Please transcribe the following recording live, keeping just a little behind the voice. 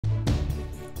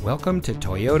Welcome to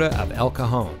Toyota of El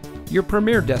Cajon, your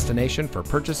premier destination for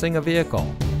purchasing a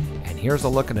vehicle. And here's a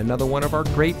look at another one of our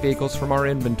great vehicles from our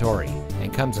inventory,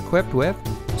 and comes equipped with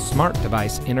smart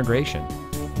device integration,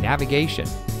 navigation,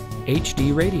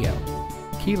 HD radio,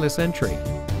 keyless entry,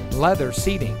 leather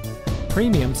seating,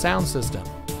 premium sound system,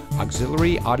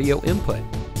 auxiliary audio input,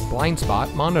 blind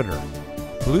spot monitor,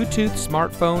 Bluetooth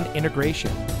smartphone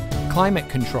integration, climate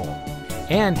control,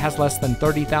 and has less than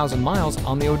 30,000 miles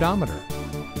on the odometer.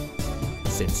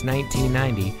 Since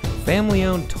 1990,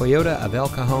 family-owned Toyota of El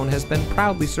Cajon has been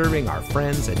proudly serving our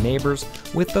friends and neighbors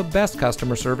with the best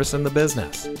customer service in the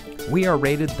business. We are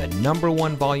rated the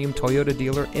 #1 volume Toyota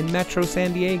dealer in Metro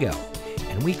San Diego,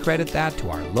 and we credit that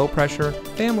to our low-pressure,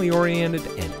 family-oriented,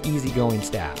 and easygoing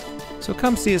staff. So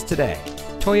come see us today.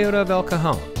 Toyota of El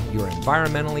Cajon, your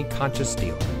environmentally conscious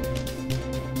dealer.